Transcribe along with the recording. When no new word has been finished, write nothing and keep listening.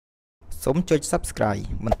សូមចុច Subscribe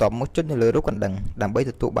បន្ទាប់មកចុចនៅលើរូបកណ្ដឹងដើម្បី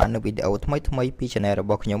ទទួលបាននូវវីដេអូថ្មីៗពី Channel រ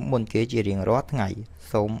បស់ខ្ញុំមុនគេជារៀងរាល់ថ្ងៃ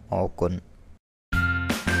សូមអរគុណ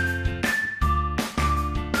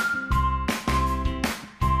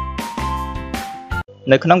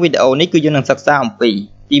នៅក្នុងវីដេអូនេះគឺយើងនឹងសិក្សាអំពី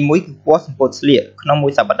ទី1គឺពណ៌សម្ពុតស្លៀកក្នុងមួ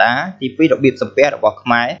យសប្តាហ៍ទី2របៀបសំពះរបស់ខ្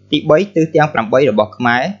មែរទី3ទិសទាំង8របស់ខ្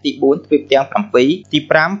មែរទី4ទ្វីបទាំង7ទី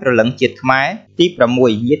5ព្រលឹងជាតិខ្មែរទី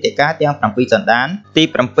6ញាតិកាទាំង7សន្តានទី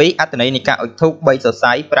7អត្ថន័យនៃការអុជធូប3សរ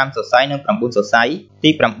សៃ5សរសៃនិង9សរសៃទី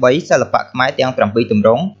8សិល្បៈខ្មែរទាំង7ទម្រ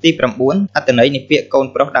ង់ទី9អត្ថន័យនៃពាក្យកូន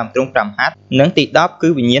ប្រុសដើមទ្រង់5ហត្ថនិងទី10គឺ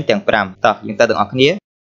វិញ្ញាណទាំង5តោះយើងទៅទាំងអស់គ្នា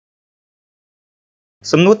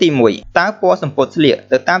សំណួរទី1តើពណ៌សម្ពុតស្លៀក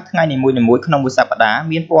ទៅតាមថ្ងៃនីមួយៗក្នុងមួយសប្តាហ៍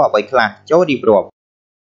មានពណ៌អ្វីខ្លះចូលរៀបរាប់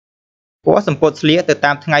ពណ៌សម្ពុតស្លៀកទៅ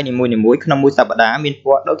តាមថ្ងៃនីមួយៗក្នុងមួយសប្តាហ៍មានព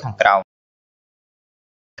ណ៌ដូចខាងក្រោម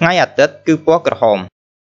ថ្ងៃអាទិត្យគឺពណ៌ក្រហម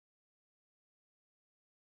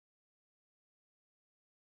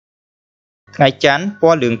ថ្ងៃច័ន្ទព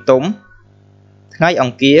ណ៌លឿងទុំថ្ងៃអ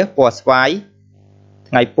ង្គារពណ៌ស្វាយ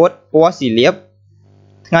ថ្ងៃពុធពណ៌ស៊ីលាប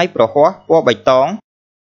ថ្ងៃប្រហ័សពណ៌បៃតង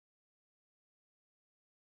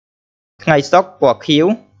ថ្ងៃសុក្រពណ៌ខៀវ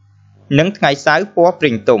និងថ្ងៃសៅរ៍ពណ៌ព្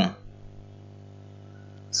រីងទុំ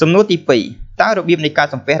សំណួរទី2តើរបៀបនៃការ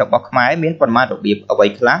សំពះរបស់ខ្មែរមានប៉ុន្មានរបៀបអ្វី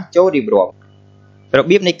ខ្លះចូលរៀបរាប់រ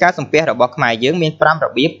បៀបនៃការសំពះរបស់ខ្មែរយើងមាន5រ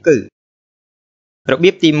បៀបគឺរបៀ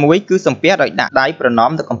បទី1គឺសំពះដោយដាក់ដៃប្រណ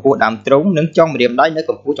ម្យទៅកម្ពស់ដើមទ្រូងនិងចុងម្រាមដៃនៅ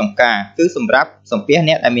កម្ពស់ចង្កាគឺសម្រាប់សំពះ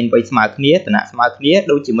អ្នកដែលមានវ័យស្មើគ្នាឋានៈស្មើគ្នា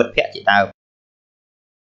ដូចជាមិត្តភក្តិជាដើម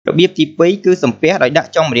របៀបទី2គឺសំពះដោយដាក់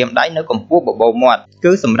ចុងម្រាមដៃនៅកម្ពស់បបូរមាត់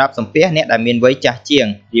គឺសម្រាប់សំពះអ្នកដែលមានវ័យចាស់ជាង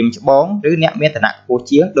រៀមច្បងឬអ្នកមានឋានៈខ្ពស់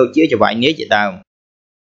ជាងដូចជាចៅហ្វាយនាយជាដើម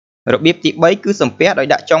របៀបទី3គឺសំពះដោយ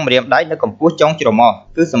ដាក់ចុងម្រាមដៃនៅកម្ពស់ចុងច្រមុះ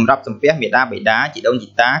គឺសម្រាប់សំពះមាតាបិតាជីដូនជី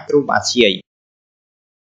តាគ្រូបាធ្យាយ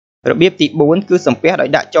របៀបទី4គឺសំពះដោយ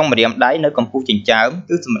ដាក់ចុងម្រាមដៃនៅកម្ពស់ចិញ្ចើម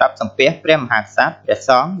គឺសម្រាប់សំពះព្រះមហាក្សត្រព្រះ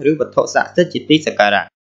សង្ឃឬវត្ថុស័ក្តិសិទ្ធិជាទីសក្កា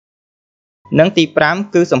រៈនិងទី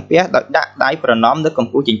5គឺសំពះដោយដាក់ដៃប្រណម្យនៅក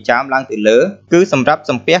ម្ពស់ចិញ្ចើមឡើងទៅលើគឺសម្រាប់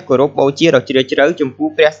សំពះគោរពបូជាដ៏ជ្រាលជ្រៅចំពោះ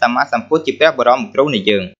ព្រះសម្មាសម្ពុទ្ធជាព្រះបរមគ្រូនៃ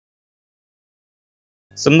យើង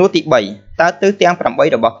សំណួរទី3តើទិសទាំង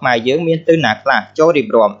8របស់ខ្មែរយើងមានទិសណាខ្លះចូលរៀប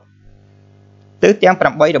រាប់ទិសទាំង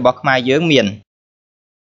8របស់ខ្មែរយើងមាន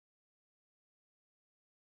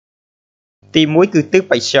ទី1គឺទិស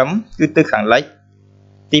បស្ចិមគឺទិសខាងលិច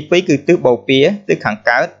ទី2គឺទិសបូព៌ាទិសខាង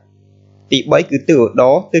កើតទី3គឺទិសឧត្ត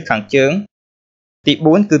រទិសខាងជើងទី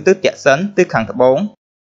4គឺទិសទក្សិណទិសខាងត្បូង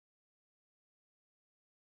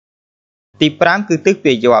ទី5គឺទិស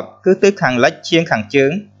ពាយ័ព្យគឺទិសខាងលិចឈៀងខាងជើ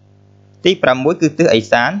ងទី6គឺទិសឦ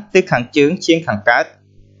សានទិសខាងជើងឈៀងខាងកើត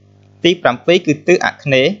ទី7គឺទិសអាគ្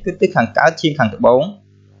នេយ៍គឺទិសខាងកើតឈៀងខាងត្បូង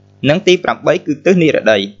និងទី8គឺទិសនិរ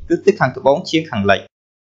តីគឺទិសខាងត្បូងឈៀងខាងលិច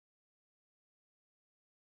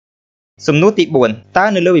សំណួរទី4តើ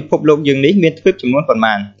នៅលើពិភពលោកយើងនេះមានទ្វីបចំនួនប៉ុន្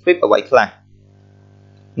មានទ្វីបអ្វីខ្លះ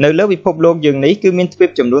នៅលើពិភពលោកយើងនេះគឺមានទ្វីប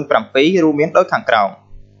ចំនួន7រួមមានដូចខាងក្រោម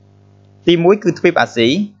ទី1គឺទ្វីបអាស៊ី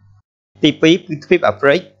ទី2គឺទ្វីបអាហ្វ្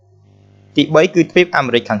រិកទី3គឺទ្វីបអា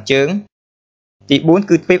មេរិកខាងជើងទី4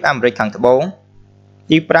គឺទ្វីបអាមេរិកខាងត្បូង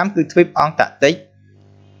ទី5គឺទ្វីបអង់តាក់ទិក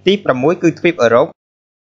ទី6គឺទ្វីបអឺរ៉ុប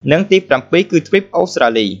និងទី7គឺទ្វីបអូស្ត្រា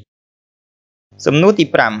លីសំណួរទី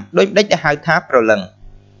5ដូចម្តេចដែលហៅថាព្រលឹង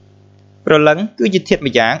ព្រលឹងគឺជាធាតុ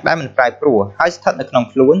ម្យ៉ាងដែលមិនប្រែប្រួលហើយស្ថិតនៅក្នុង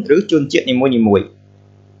ខ្លួនឬជនជាតិនីមួយៗ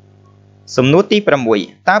សំណួរទី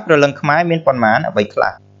6តើព្រលឹងខ្មែរមានប៉ុន្មានអ្វីខ្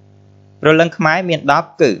លះព្រលឹងខ្មែរមាន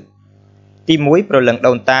10គឺទី1ព្រលឹង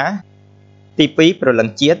ដូនតាទី2ព្រលឹង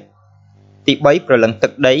ជាតិទី3ព្រលឹងទឹ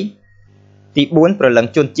កដីទី4ព្រលឹង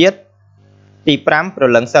ជនជាតិទី5ព្រ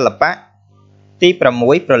លឹងសិល្បៈទី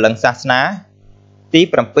6ព្រលឹងសាសនាទី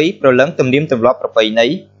7ព្រលឹងទំនៀមទម្លាប់ប្រពៃណី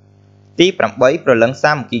ទី8ព្រលឹង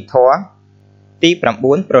សាមគ្គីធម៌ទី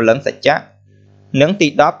9ព្រលឹងសច្ចៈនិងទី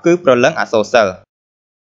10គឺព្រលឹងអក្សរសិល្ប៍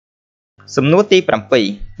សំណួរទី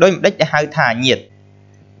7ដូចម្តេចដែលហៅថាញាតិ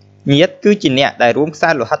ញាតិគឺជាអ្នកដែលរួមខ្សែ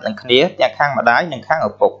លោហិតនឹងគ្នាទាំងខាងម្ដាយនិងខាងឪ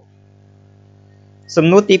ពុកសំ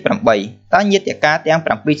ណួរទី8តើញាតិកាទាំង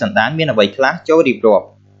7សន្តានមានអ្វីខ្លះចូលរៀបរាប់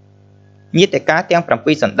ញាតិកាទាំង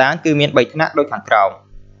7សន្តានគឺមាន3ថ្នាក់ដូចខាងក្រោម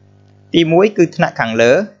ទី1គឺថ្នាក់ខាង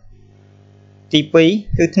លើទី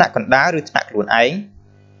2គឺថ្នាក់កណ្ដាលឬថ្នាក់ខ្លួនឯង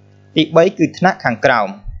ទី3គឺថ្នាក់ខាងក្រោម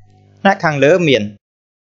ថ្នាក់ខាងលើមាន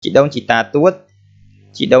ជីដូនជីតាទួត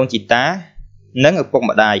ជីដូនជីតានិងឪពុក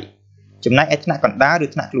ម្ដាយចំណែកឯថ្នាក់កណ្ដាលឬ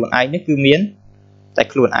ថ្នាក់ខ្លួនឯងនេះគឺមានតែ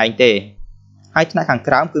ខ្លួនឯងទេហើយថ្នាក់ខាង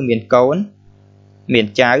ក្រោមគឺមានកូនមាន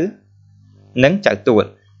ចៅនិងចៅទួត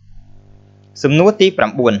សំណួរទី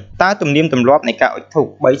9តើទំនៀមទម្លាប់នៃការអុជធូប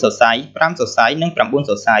3សរសៃ5សរសៃនិង9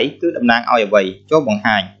សរសៃគឺតំណាងឲ្យអ្វីចូលបង្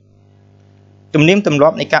ហាញ ទំនៀមទម្លា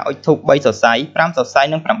ប់នៃការអុជធូប3សរសៃ 5សរសៃ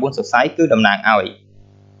និង 9សរសៃគឺតំណាងឲ្យ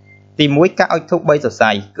ទី1ការអុជធូប3សរ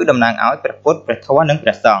សៃគឺតំណាងឲ្យព្រះពុទ្ធព្រះធម៌និងព្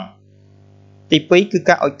រះសង្ឃទី2គឺ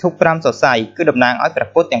ការអុជធូប5សរសៃគឺតំណាងឲ្យព្រះ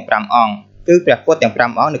ពុទ្ធទាំង5អង្គគឺព្រះពុទ្ធទាំង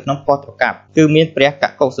5អង្គនៅក្នុងពត្រកັບគឺមានព្រះក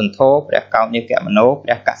កុសន្ធោព្រះកោញកមនោព្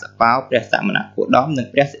រះកសបោព្រះសមណគោតមនិង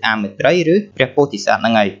ព្រះសិអាមេត្រីឬព្រះពោធិសត្វហ្នឹ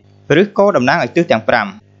ងហើយឬក៏តំណាងឲ្យទិសទាំង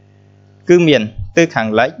5គឺមានទិសខាង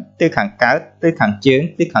លិចទិសខាងកើតទិសខាងជើង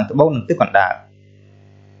ទិសខាងត្បូងនិងទិសកណ្ដាល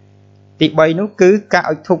ទី3នោះគឺការ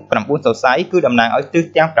អុជធូប9សរសៃគឺតំណាងឲ្យទិស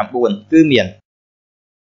ទាំង9គឺមាន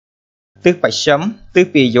ទិសបស្ចិមទិស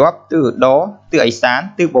ពាយ័ព្យទិសឧត្តរទិសឦសាន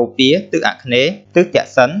ទិសបូព៌ាទិសអាគ្នេយ៍ទិសទ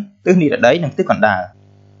ក្សិណទិសនិរតីនិងទិសកណ្ដាល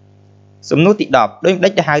សំណួរទី10ដោយម្ដេ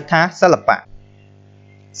ចទៅហៅថាសិល្បៈ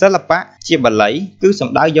សិល្បៈជាបាលីគឺសំ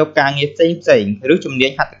ដៅយកការងារផ្សេងឬជំនា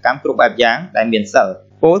ញហត្ថកម្មគ្រប់បែបយ៉ាងដែលមានសិល្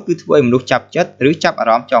ប៍ពោលគឺធ្វើឲ្យមនុស្សចាប់ចិត្តឬចាប់អា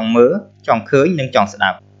រម្មណ៍ចង់មើលចង់ឃើញនិងចង់ស្ដា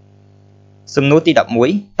ប់សំណួរទី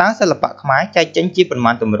11តើសិល្បៈខ្មែរចែកចេញជាប៉ុន្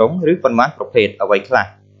មានទម្រង់ឬប៉ុន្មានប្រភេទអ្វីខ្លះ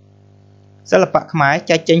សិល្បៈខ្មែរ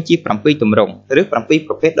ចែកចេញជា7ទម្រង់ឬ7ប្រ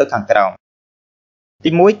ភេទដូចខាងក្រោមទី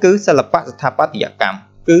1គឺសិល្បៈស្ថាបត្យកម្ម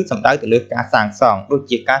គឺសំដៅទៅលើការសាងសង់ដូច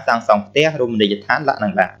ជាការសាងសង់ផ្ទះរមណីយដ្ឋានលក្ខ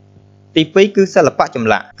ណៈទី2គឺសិល្បៈចម្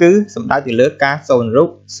លាក់គឺសំដៅទៅលើការសូនរូប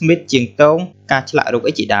ស្មិតជាងទងការឆ្លាក់រូប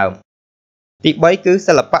អីជាដើមទី3គឺ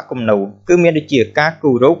សិល្បៈគំនូរគឺមានដូចជាការ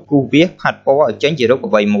គូររូបគូរវាសផាត់ពណ៌ឲ្យចេញជារូប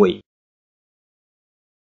អ្វីមួយ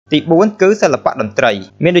ទី4គឺសិល្បៈតន្ត្រី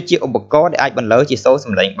មានដូចជាឧបករណ៍ដែលអាចបន្លឺជាសូរ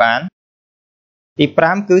សំឡេងបានទី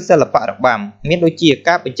5គឺសិល្បៈរបាំមានដូចជា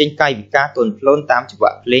ការបញ្ចេញកាយវិការទន់ភ្លន់តាមចង្វា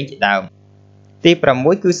ក់ភ្លេងជាដើមទី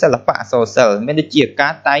6គឺសិល្បៈអក្សរសិល្ប៍មានដូចជាកា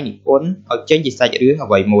រតែងនិពន្ធឲ្យចេញជាសាច់រឿងអ្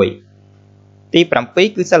វីមួយទី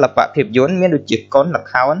7គឺសិល្បៈភាពយន្តមានដូចជាកុនល្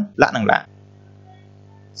ខោនលក្ខណៈ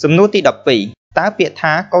សំណួរទី12តើពាក្យ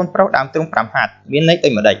ថាកូនប្រុសដើមទ្រូង5ហត្ថមានន័យដូ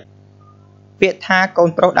ចម្ដេចពាក្យថាកូន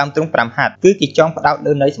ប្រុសដើមទ្រូង5ហត្ថគឺគេចង់ផ្ដោត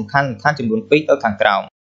លើន័យសំខាន់ចំនួន2ដូចខាងក្រោម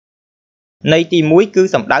ន័យទី1គឺ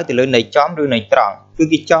សំដៅទៅលើន័យចំឬន័យត្រង់គឺ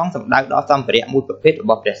គេចង់សំដៅដល់សម្ភារៈមួយប្រភេទរ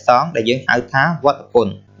បស់ព្រះសង្ឃដែលយើងហៅថាវត្តពន្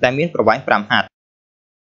ធដែលមានប្រវែង5ហត្ថ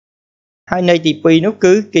ហើយន័យទី2នោះ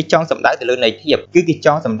គឺគេចង់សំដៅទៅលើន័យធៀបគឺគេច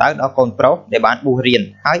ង់សំដៅដល់កូនប្រុសដែលបានបួសរៀន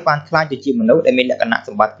ហើយបានក្លាយទៅជាមនុស្សដែលមានលក្ខណៈស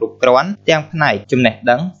ម្បត្តិគ្រប់គ្រាន់ទាំងផ្នែកចំណេះ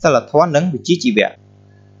ដឹងសិលធម៌និងវិជ្ជាជីវៈ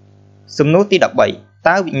សំណួរទី13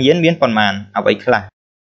តើវិញ្ញាណមានប៉ុន្មានអ្វីខ្លះ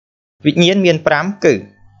វិញ្ញាណមាន5គឺ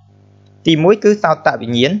ទី1គឺសោតវិ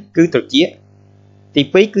ញ្ញាណគឺត្រចៀកទី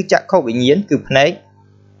2គឺចក្ខុវិញ្ញាណគឺភ្នែក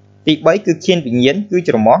ទី3គឺឃានវិញ្ញាណគឺ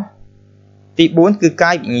ច្រមុះទី4គឺ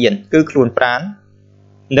កាយវិញ្ញាណគឺខ្លួនប្រាណ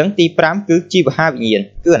និងទី5គឺជីវហាវិញ្ញាណ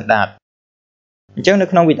គឺអណ្ដាតអញ្ចឹងនៅ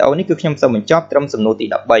ក្នុងវីដេអូនេះគឺខ្ញុំសូមបញ្ចប់ត្រឹមសំណួរទី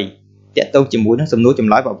13តាក់ទងជាមួយនឹងសំណួរច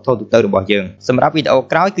ម្លើយវប្បធម៌ទូទៅរបស់យើងសម្រាប់វីដេអូ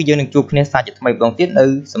ក្រោយគឺយើងនឹងជួបគ្នាសាជាថ្មីម្ដងទៀតនៅ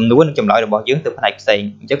សំណួរនិងចម្លើយរបស់យើងទៅផ្នែកផ្សេង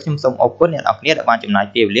អញ្ចឹងខ្ញុំសូមអរគុណអ្នកនរគ្នាដែលបានចំណាយ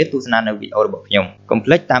ពេលវេលាទស្សនានៅវីដេអូរបស់ខ្ញុំកុំភ្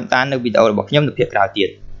លេចតាមដាននៅវីដេអូរបស់ខ្ញុំនៅភាគក្រោយទៀត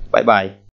បាយបាយ